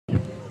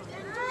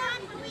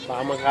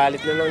Baka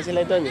magalit na lang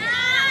sila doon eh.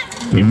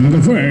 In the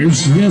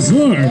first, yes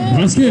Lord,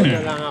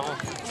 basket.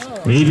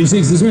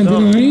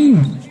 86-29.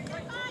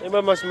 Diba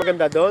mas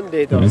maganda doon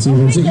dito? That's a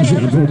second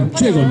shot for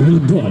Jacob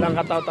Hildon. Walang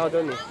kataw-taw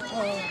doon eh.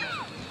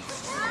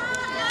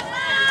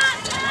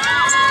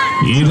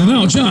 In and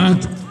out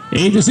shot,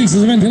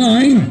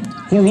 86-29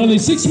 for only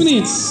 6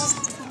 minutes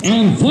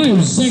and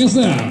 5 seconds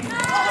left.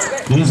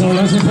 This is our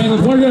last and final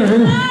quarter.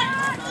 Okay.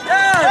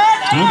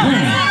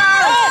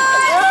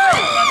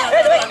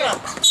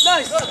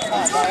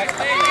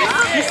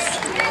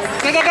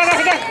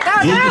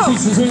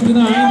 86-29,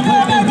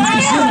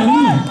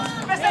 5:57.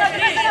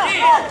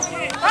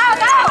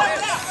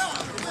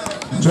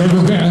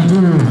 Jacob back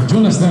to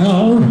Jonas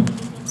now.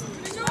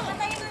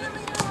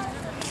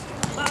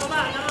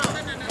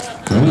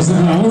 Jonas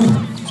now.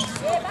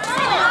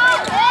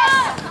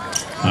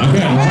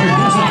 Again, right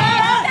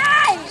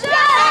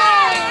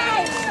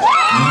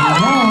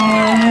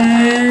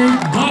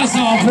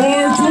Basa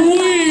for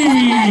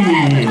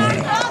three.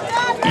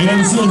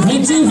 And so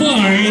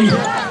 4-5,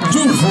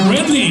 Joe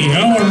Redley,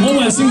 our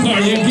mobile SIM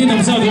card in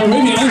Kingdom Saudi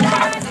Arabia.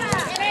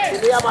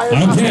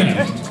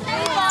 Again.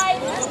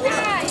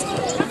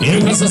 Here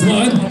comes the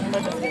spot.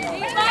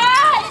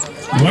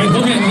 Right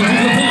Hogan,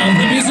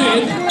 he missed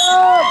it.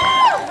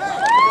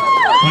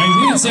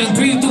 5 minutes and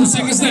 32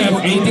 seconds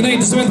left,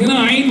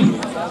 89-79.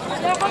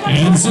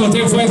 And so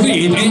take 5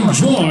 lead,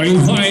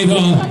 enjoyed by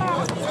the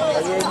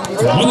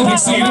MOULINEX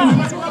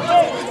team.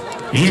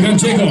 Here comes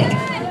Jacob.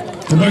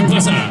 To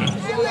Basa.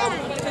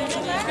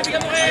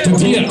 To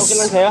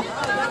Diaz.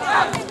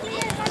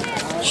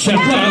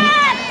 Shot clock.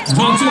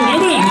 Gone to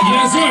 11.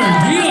 Yes sir,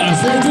 Diaz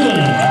for 2.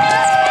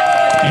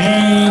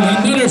 And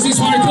another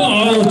 6-point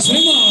call,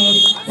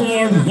 timeout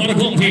for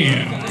MAROGONG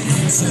here.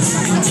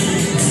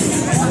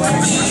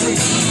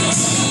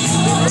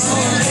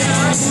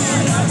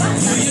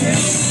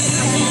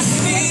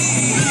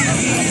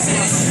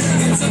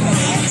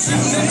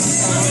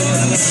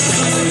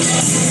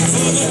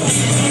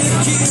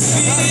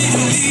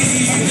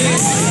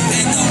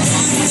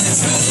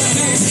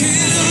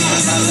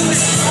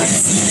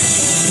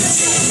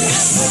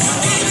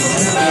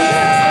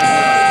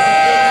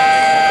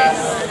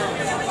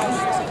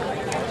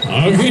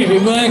 Okay, we're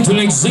back to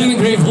Alexander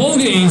Grave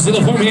Holdings in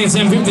the 4 minutes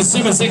and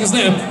 57 seconds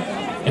left.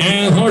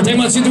 And our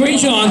timeout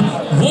situation,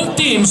 both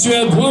teams should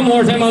have one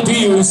more timeout to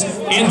use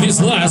in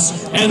this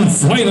last and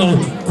final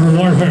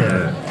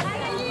quarter.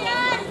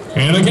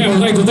 And again, we'd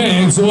like to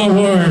thank to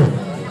our,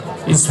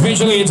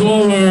 especially to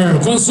our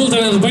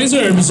consultant and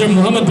advisor, Mr.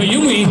 Muhammad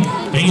Bayumi.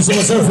 Thank you so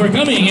much, sir, for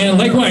coming. And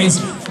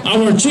likewise,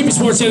 our chief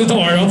sports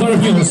editor of our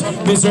news,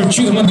 Mr.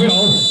 Chico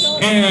Manuel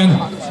and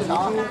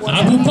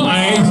Abu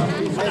Pai.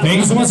 Thank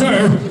you so much,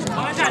 sir.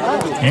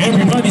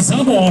 Everybody's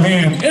humble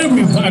and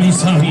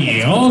everybody's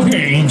happy.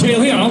 Okay, Jay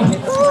Liao.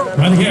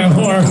 And again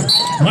for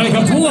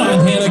Monica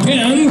Pulan. And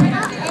again,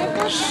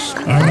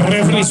 our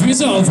referee's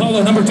result,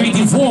 follow number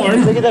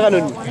 24.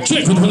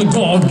 Check with the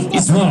dog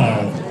is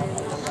foul.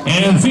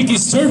 And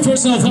Vicky's third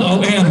personal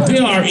foul, and they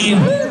are in,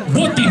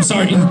 both teams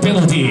are in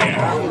penalty.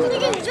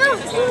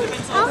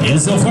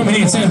 It's 4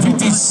 minutes and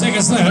 50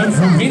 seconds left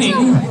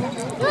remaining.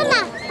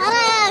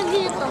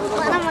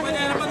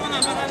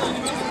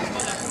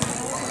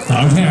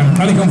 Okay,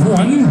 Monica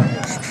Pulan.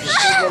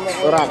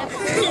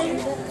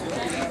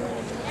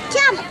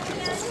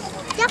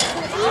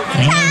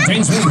 And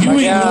thanks for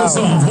viewing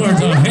also for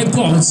the head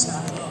coach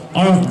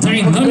of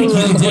Dynamic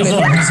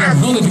Development, Mr.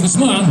 Rolly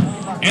Guzman,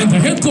 and the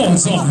head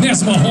coach of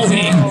Nesma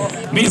Holding,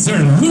 Mr.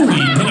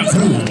 Louis de la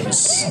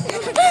Cruz.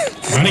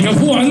 Monica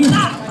Pulan.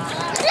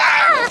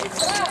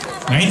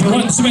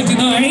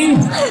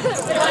 91-79.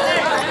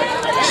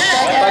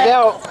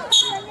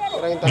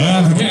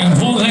 And again,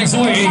 MOULINEX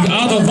away,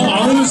 out of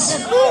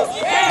bounds.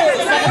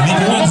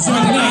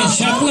 91-79,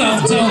 shot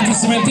clock down to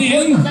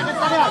 17.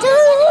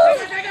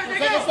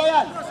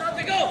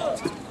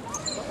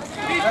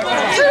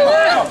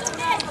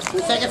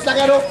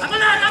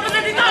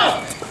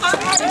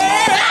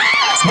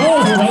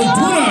 Oh,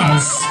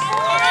 Alturas.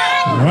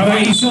 What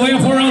a issue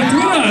for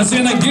Alturas,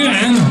 and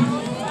again,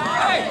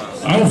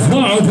 our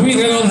foul with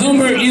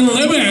number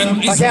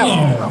 11 is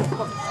foul.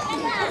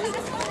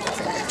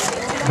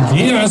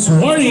 Diaz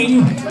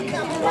warning.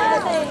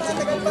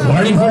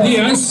 Warning for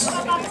Diaz.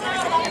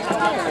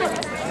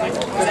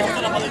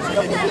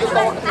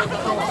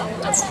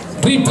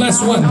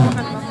 3+1.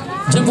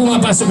 Diyan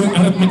pumapasok yung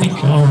arithmetic.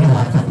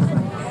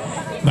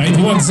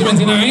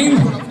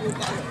 91-79.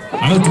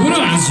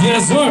 Alturas,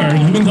 yes sir.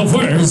 Even the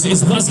first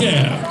is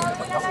basket.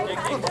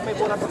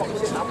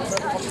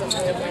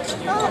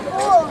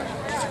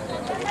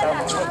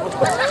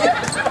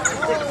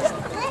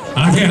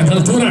 Again,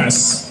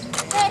 Alturas.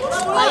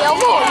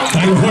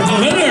 Time for the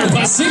letter.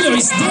 Basilio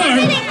is there.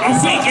 A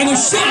fake and a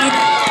shot.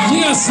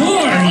 Yes,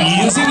 Lord.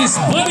 Using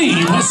his body.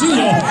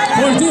 Basilio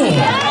for 2.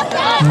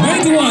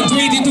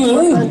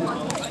 91-82.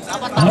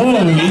 Oh,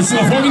 it's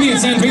 4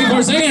 minutes and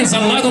 24 seconds. A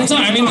lot of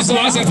time in this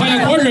last and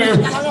final quarter.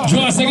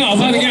 Just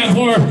out again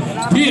for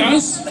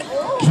Diaz.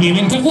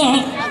 Keeping the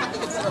clock.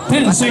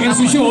 10 seconds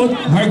to shoot.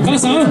 Mark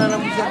Basa.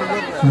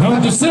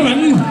 Down to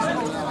 7. 5.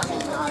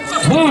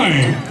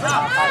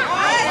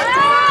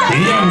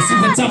 Yes, at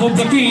the top of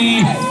the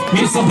key.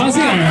 Mr.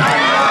 Basa.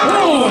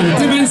 Oh,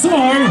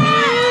 defensor.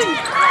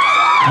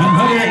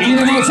 Another in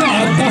and out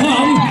shot.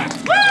 Daham.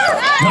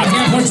 Back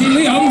up for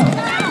Liam.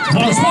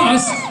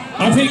 Pass.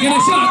 I'm taking a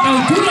shot.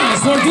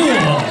 Alturas for 2.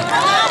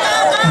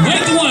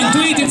 91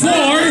 to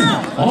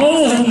 84.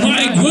 Oh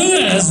my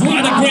goodness,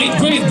 what a great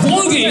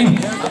ball game.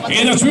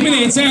 In the 3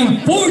 minutes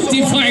and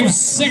 45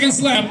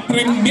 seconds left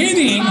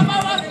remaining.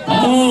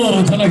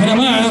 Oh, talaga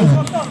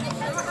naman.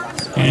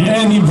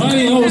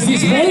 Anybody knows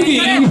this ball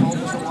game?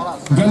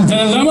 Ganda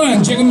na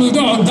laman. Check the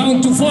dog down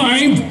to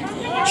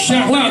 5.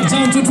 Shot clock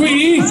down to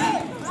 3.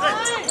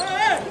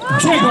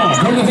 Check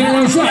off for the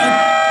third shot.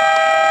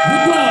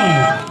 Good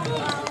ball.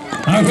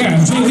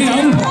 Again,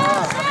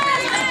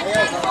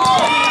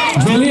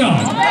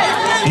 Leon.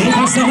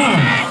 Ikas naman.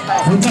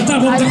 From the top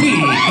of the key.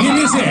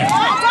 Inis it.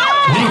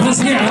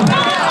 Ikas again.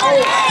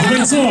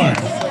 Defensor.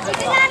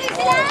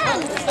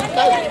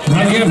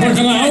 Nalagyan for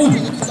Kalao.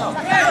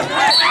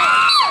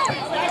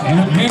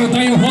 And meron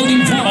tayong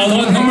holding foul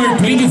on number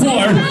 24.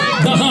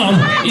 Daham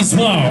is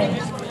foul.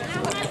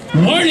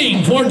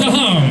 Warning for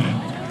Daham.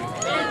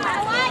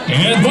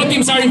 And both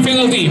teams are in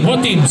penalty.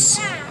 Both teams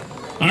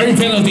are in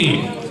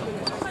penalty.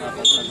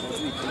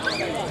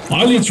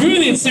 Only 3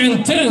 minutes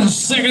and 10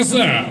 seconds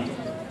left.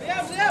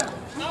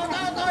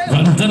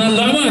 Ganda ng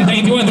laman,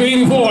 91 to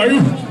 84.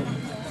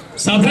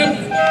 Sabrep.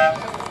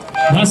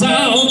 Nasa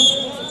out.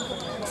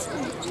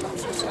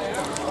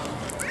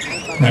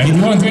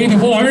 91 to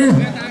 84.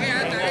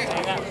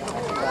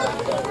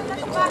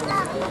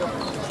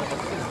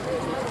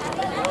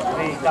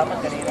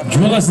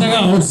 Julas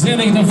na out,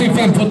 setting the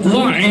 15-foot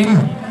line.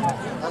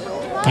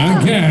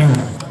 Again.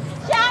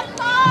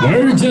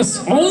 We're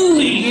just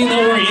only in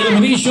our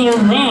elimination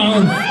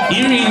round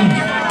here in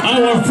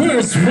our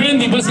first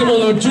friendly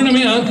basketball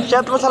tournament.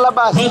 Shot mo sa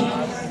labas. But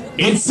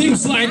it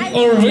seems like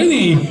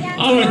already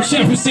our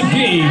championship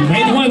game.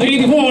 91 to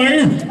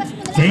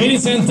 84. 3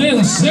 minutes and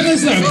 10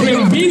 seconds left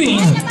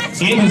remaining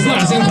in this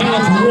last and final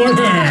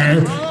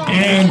quarter.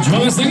 And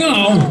Jonas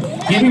now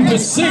giving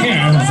the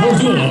second for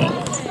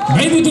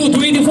 2. 92 to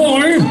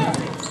 84.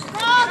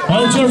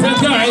 Hold your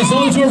breath, guys.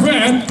 Hold your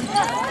breath.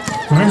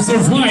 First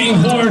they're flying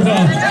for the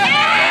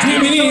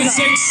 3 minutes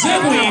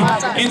exactly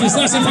in this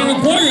last and final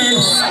quarter.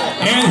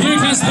 And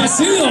here comes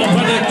Basilio,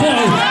 but they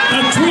call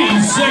a 3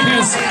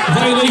 seconds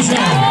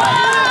violation.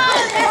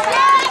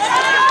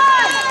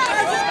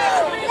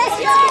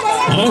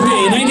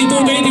 Okay, 92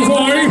 to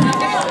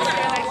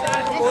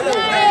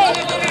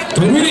 84.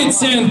 2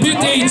 minutes and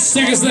 58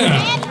 seconds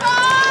left.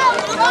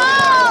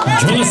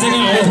 Jonas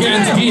now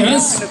again to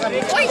Diaz.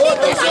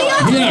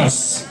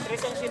 Diaz.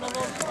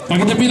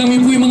 Pagkitabi lang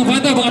po yung mga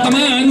bata, baka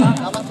tamaan.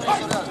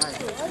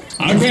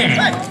 Again.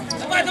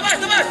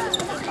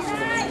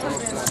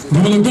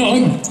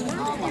 Dumalagdog.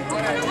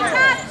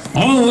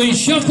 Only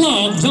shot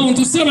clock down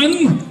to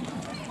 7.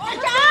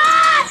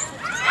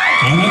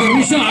 Another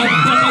shot,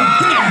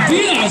 but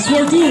Diaz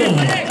for 2.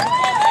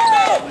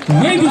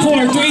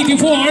 94 to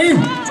 84.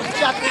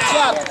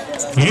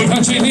 Here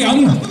comes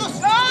Liam.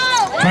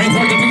 Trying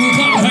for the pinning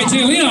clock by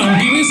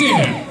Liam. He is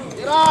here.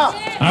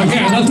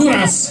 Again,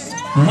 Alturas.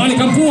 Mali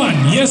Kampuan,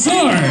 yes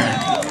sir!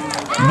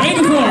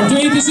 94 to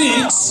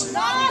 86.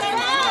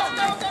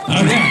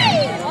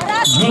 Again,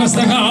 Jonas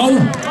Nagao.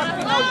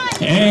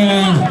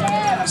 And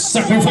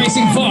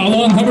sacrificing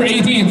foul on number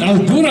 18,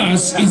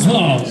 Alturas is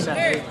fouled.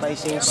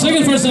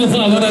 Second personal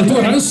foul on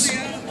Alturas.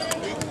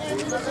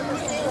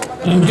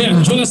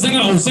 Again, Jonas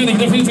Nagao setting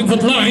the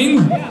 15-foot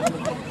line.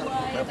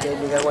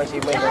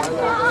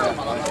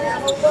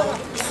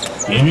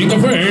 Giving the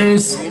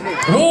first.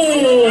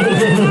 Oh!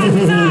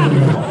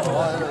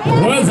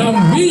 What a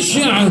big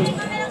shot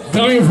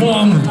coming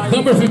from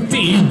number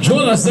 50,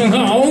 Jonas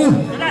Nagao.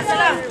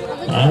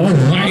 Oh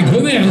my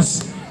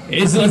goodness.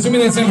 It's 2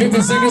 minutes and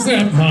 15 seconds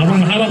left.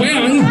 Mahaba pa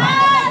yan.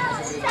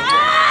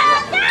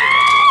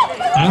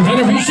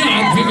 Another big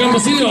shot. Bigyan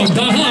Basilio.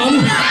 Daham.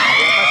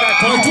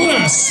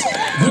 Alturas.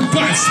 Good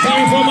pass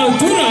coming from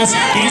Alturas.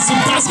 It's a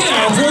basket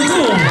for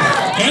 2.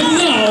 And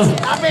now,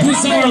 this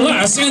is our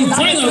last and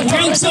final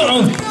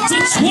countdown to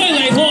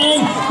Twilight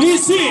Home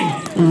is in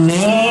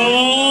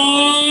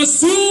last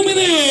 2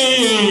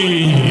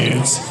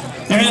 minutes.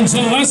 And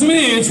the last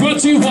minute brought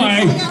to you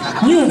by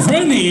New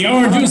Friendly,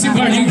 our juicy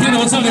party in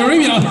Kingdom of Saudi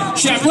Arabia.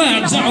 Shot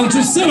clock down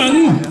to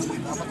 7.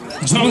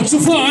 Down to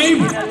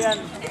 5.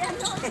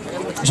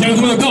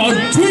 Gentlemen, got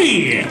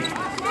 3.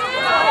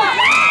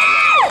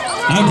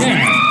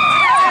 Again.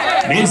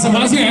 It's the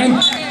basket.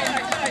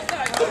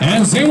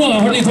 And Zewa,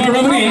 according to our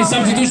referee,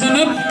 substitution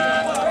up.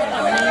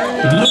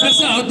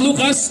 Lucas out,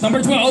 Lucas,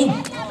 number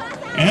 12.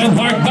 And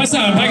Mark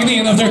Basa back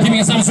in after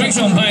giving some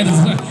instruction by the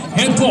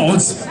head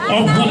coach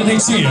of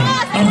MOULINEX here.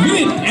 A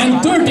minute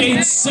and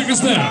 38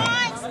 seconds left.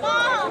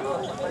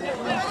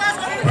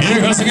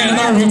 Here goes again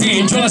number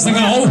 15, Jonas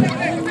Nagao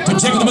to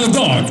check the middle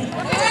dog.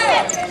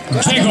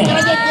 Jacob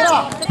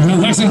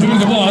relaxing to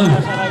the ball,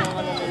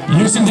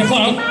 using the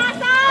clock.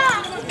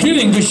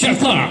 Killing the shot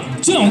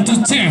clock down to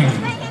 10.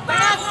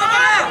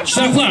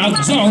 Shot clock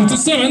down to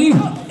 7.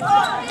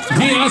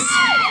 Diaz.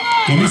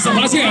 Commits the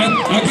basket.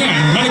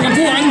 Again, balikan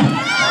puan.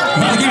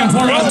 Balikan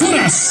for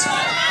Alturas.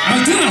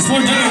 Alturas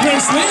for the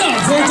reverse layup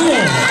for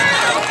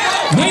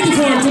 2.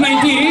 94 to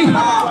 90.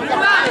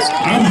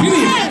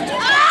 Abilit.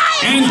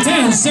 And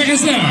 10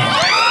 seconds left.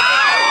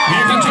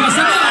 Here comes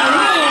Justin now.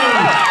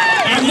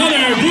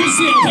 Another big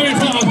steal coming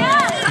from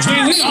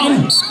Jay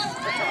Leon.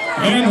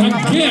 And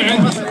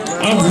again,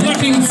 a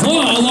blocking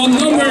foul on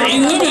number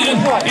 11.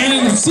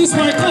 And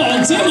ceasefire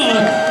call,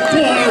 timeout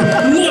for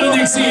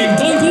MOULINEX team.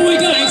 Don't go away,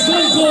 guys.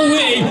 Don't go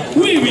away.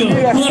 We will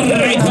be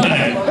right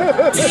back.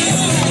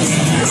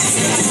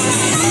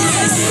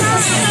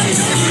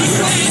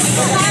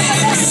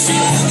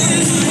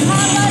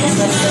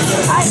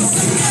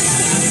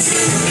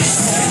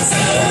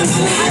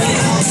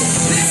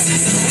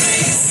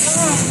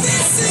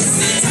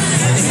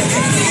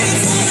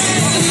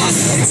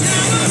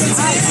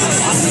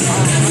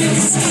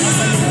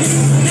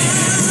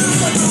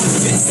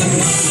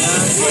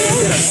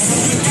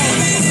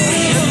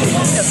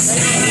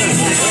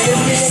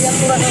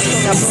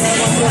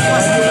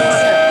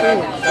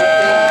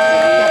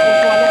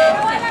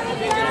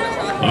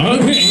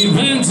 Okay,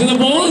 back to the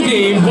ball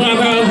game, but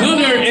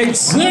another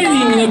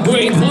exciting,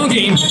 great ball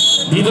game.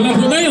 Dito lang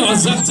po tayo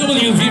sa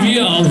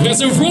WPBL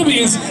Western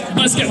Province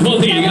Basketball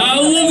League. I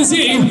love to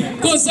see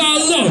because I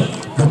love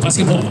the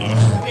basketball.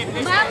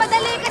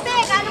 Madali kasi,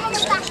 kano mo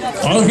magtakbo?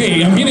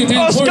 Okay, a minute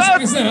and 4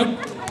 seconds left.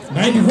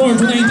 94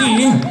 to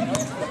 19.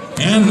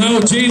 And now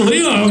Jay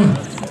Leon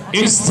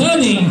is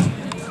standing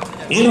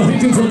in a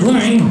 15-foot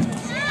line.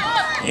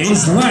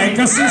 It's like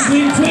a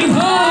 16-foot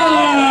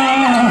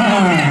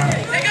high.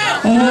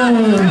 Oh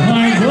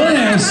my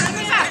goodness.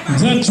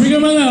 The trigger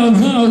man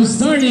now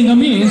starting a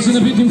miss in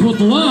the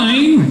 15-foot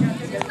line.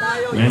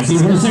 Let's see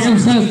for a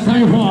second left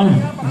time from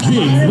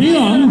Jay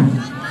Leon.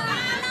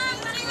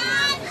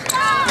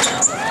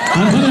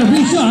 Another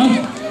big shot.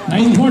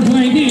 94 to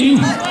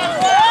 19.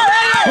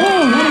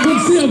 Oh, what a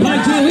good steal by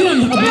Jay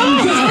Leon. A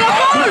big shot.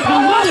 But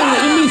another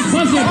miss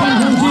basket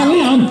from Jay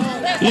Leon.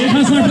 Here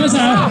comes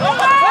Marquesa.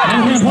 And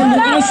here for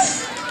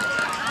Lucas.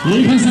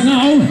 Here comes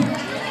now.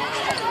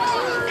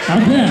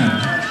 Again.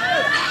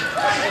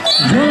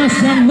 Jonas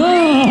from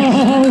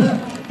now.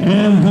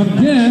 And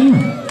again,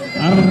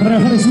 a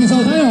referee's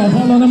whistle tayo.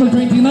 Follow number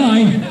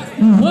 29.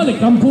 Malik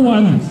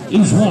Kampuan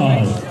is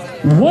fouled.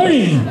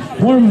 Warning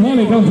for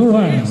Malik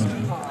Kampuan.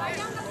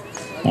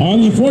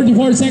 Only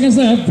 44 seconds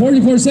left.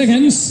 44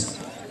 seconds.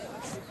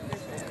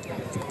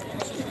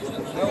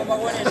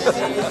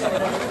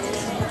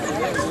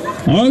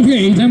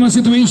 Okay, timeout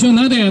situation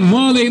natin.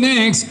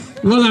 MOULINEX,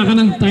 wala ka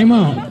ng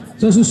timeout.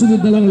 Sa susunod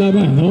na lang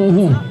laban.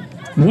 Oo.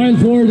 While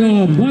for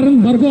the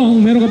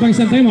MAROGONG, meron ka pang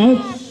isang timeout.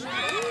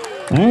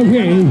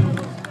 Okay.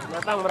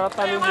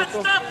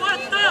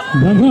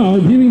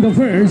 Bangao giving the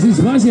first is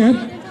basket.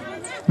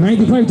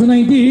 95 to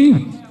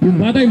 90. Yung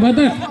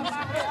bata.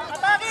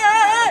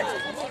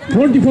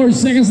 44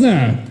 seconds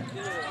left.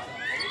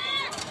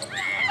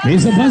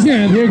 There's a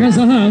basket. Here comes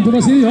the hand to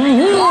Basilio.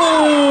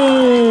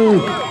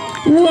 Oh!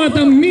 What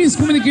a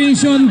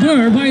miscommunication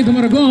there by the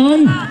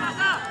MAROGONG.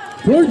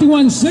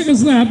 41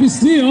 seconds left is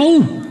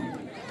still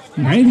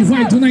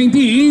 95 to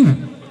 90.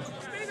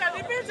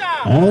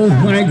 Oh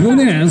my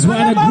goodness,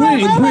 what a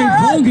great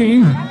ball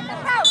game.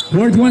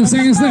 41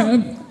 seconds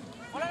left.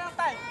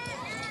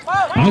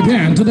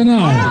 Again to the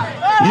now.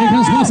 Here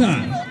comes Masa.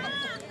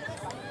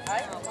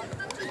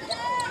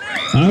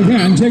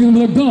 Again, checking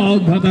the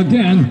dog, but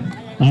again,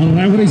 a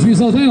referee's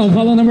whistle tail,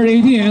 follow number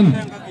 18.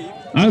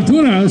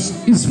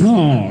 Alturas is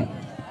fouled.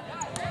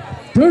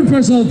 Third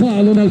personal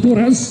foul on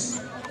Alturas.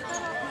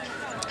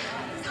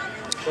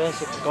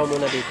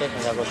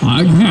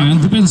 Again,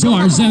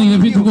 defensor sending a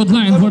 50-foot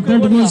line for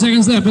 34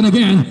 seconds left. And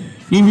again,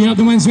 if you have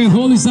to mention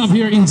holy stuff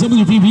here in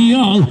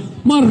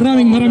WPBL,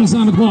 maraming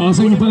salamat po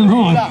sa inyong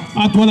panahon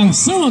at walang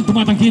sawang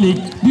tumatangkilik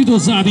dito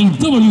sa ating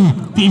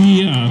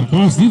WPBL.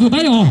 Because dito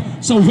tayo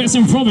sa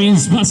Western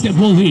Province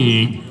Basketball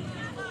League.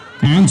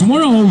 And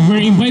tomorrow,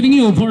 we're inviting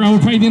you for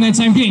our Friday night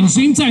time game.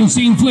 Same time,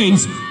 same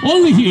place,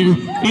 only here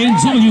in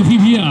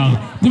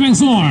WPBL.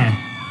 Defensor,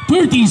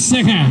 30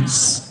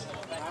 seconds.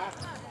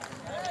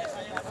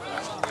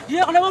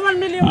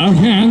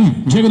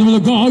 Again, check it with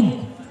the dog.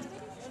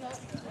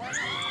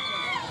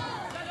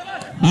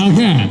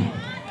 Again.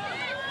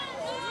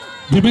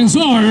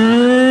 Defensor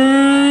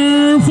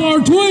for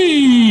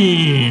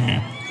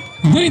 3.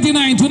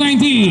 99 to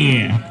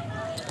 90.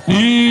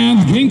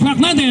 And game clock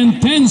natin,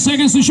 10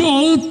 seconds to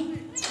shoot.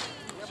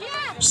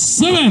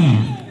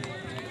 7,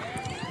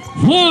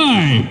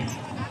 5,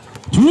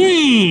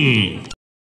 3,